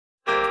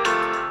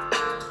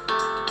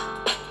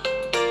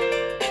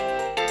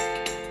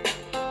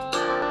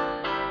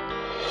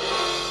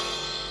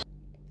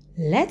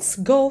Let's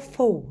go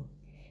for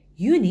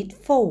Unit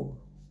 4,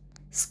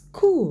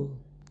 School.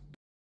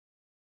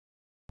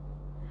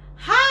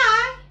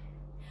 Hi,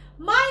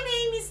 my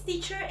name is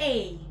Teacher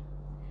A.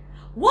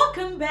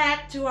 Welcome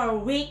back to our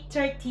week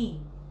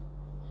 13.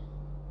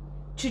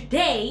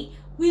 Today,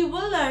 we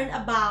will learn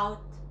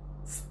about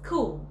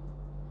school.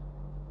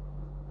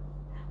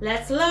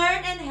 Let's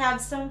learn and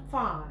have some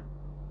fun.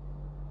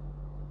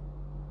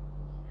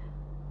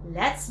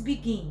 Let's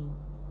begin.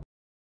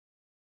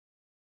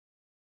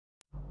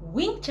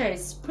 Winter,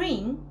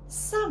 spring,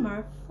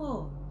 summer,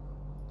 fall.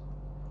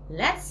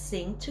 Let's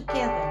sing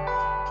together.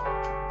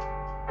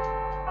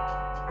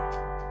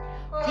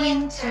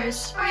 Winter,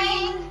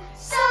 spring,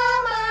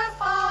 summer,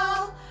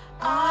 fall.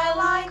 I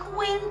like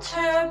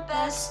winter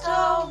best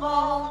of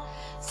all.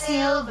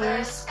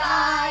 Silver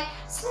sky,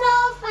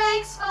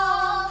 snowflakes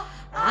fall.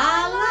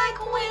 I like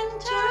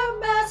winter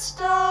best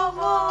of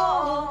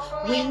all.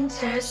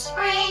 Winter,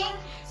 spring,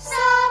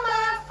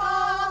 summer,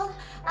 fall.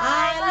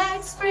 I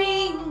like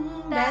spring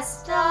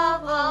best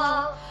of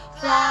all.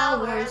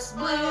 Flowers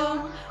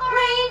bloom,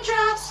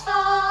 raindrops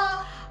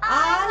fall.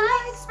 I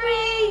like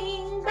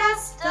spring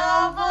best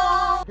of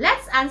all.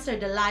 Let's answer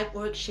the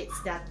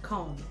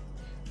liveworksheets.com.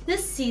 The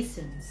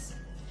seasons.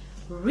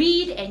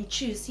 Read and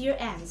choose your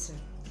answer.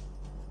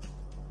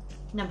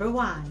 Number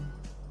 1.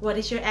 What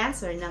is your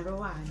answer? Number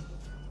 1.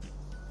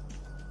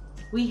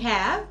 We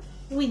have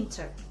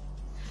winter.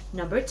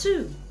 Number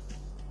 2.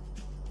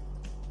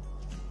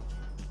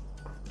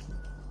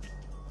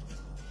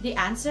 The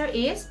answer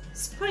is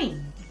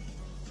spring.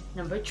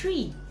 Number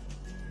 3.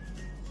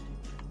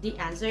 The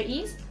answer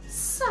is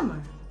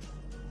summer.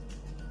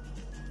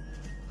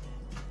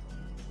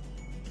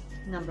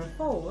 Number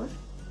 4.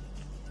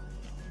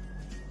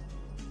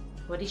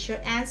 What is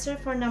your answer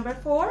for number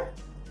 4?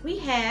 We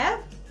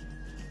have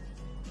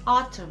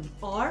autumn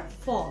or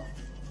fall.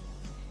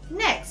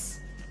 Next,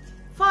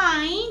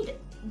 find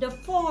the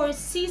 4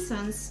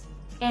 seasons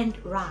and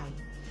write.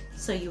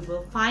 So you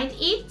will find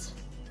it,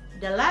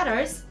 the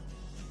letters,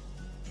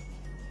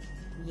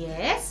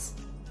 yes,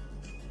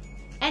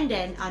 and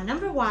then on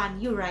number 1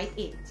 you write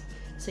it.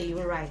 So you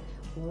will write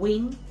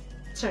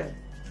winter.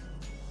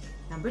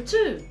 Number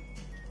 2.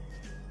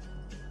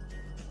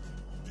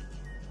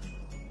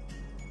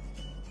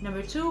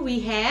 Number 2 we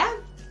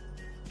have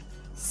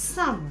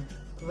summer.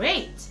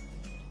 Great.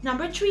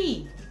 Number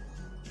 3.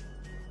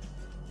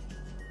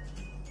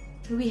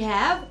 We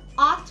have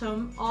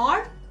autumn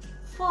or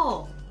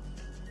fall.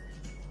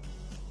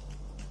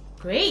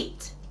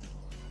 Great.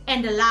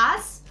 And the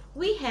last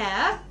we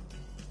have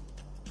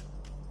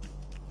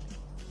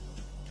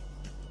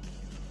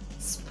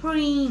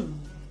spring.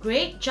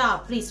 Great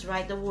job. Please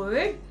write the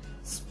word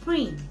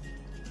spring.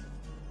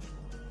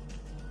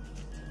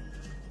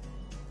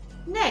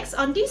 Next,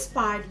 on this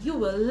part, you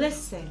will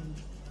listen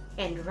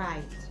and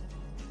write.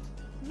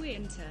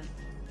 Winter.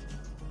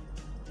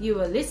 You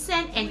will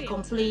listen and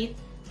complete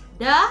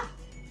the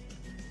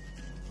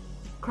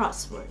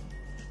crossword.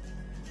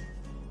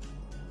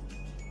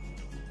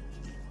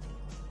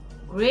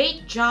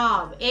 Great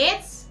job.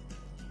 It's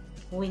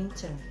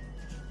winter.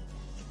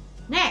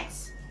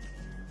 Next.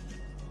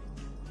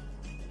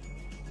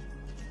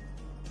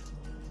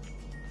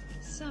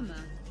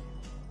 Summer.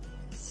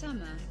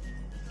 Summer.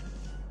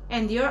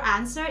 And your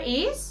answer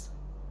is?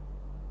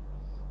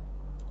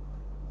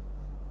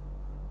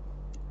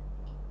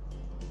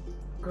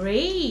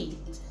 Great.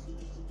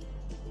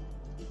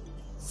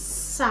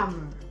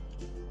 Summer.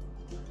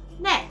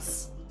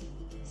 Next.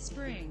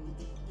 Spring.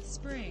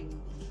 Spring.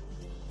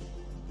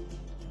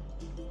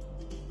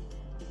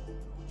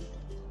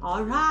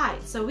 All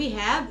right, so we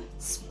have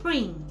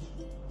spring.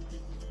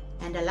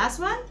 And the last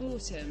one?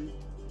 Autumn.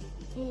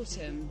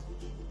 Autumn.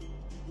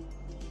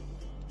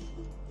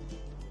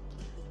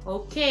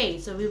 Okay,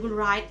 so we will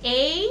write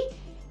A-U-T-U-M-N.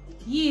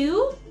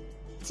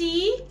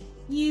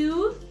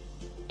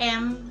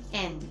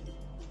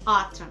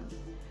 Autumn.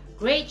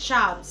 Great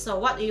job. So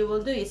what you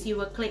will do is you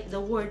will click the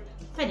word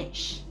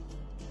finish.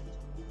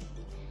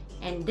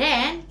 And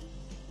then,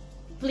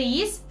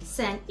 please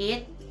send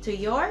it to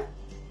your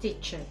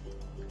teacher.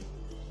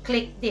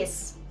 Click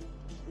this.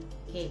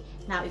 Okay,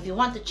 now if you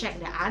want to check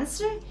the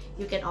answer,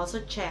 you can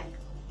also check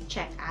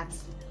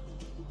answer.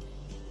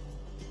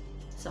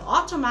 So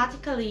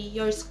automatically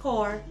your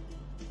score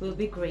will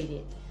be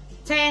graded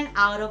 10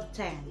 out of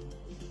 10.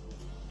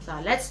 So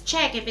let's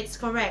check if it's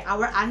correct.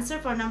 Our answer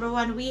for number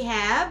 1, we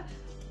have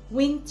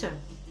winter.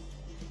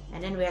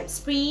 And then we have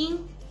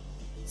spring,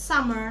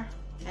 summer,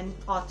 and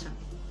autumn.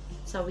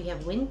 So we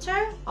have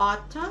winter,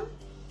 autumn.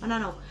 Oh,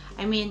 no.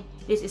 I mean,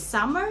 this is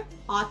summer,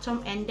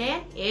 autumn, and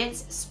then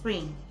it's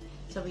spring.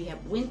 So we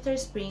have winter,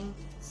 spring,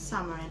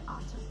 summer, and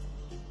autumn.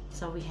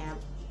 So we have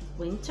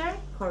winter,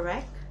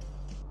 correct?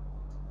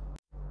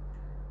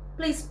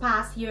 Please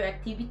pass your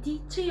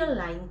activity to your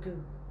line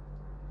group.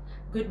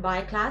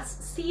 Goodbye, class.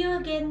 See you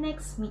again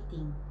next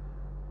meeting.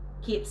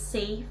 Keep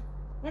safe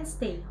and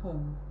stay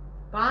home.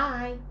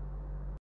 Bye.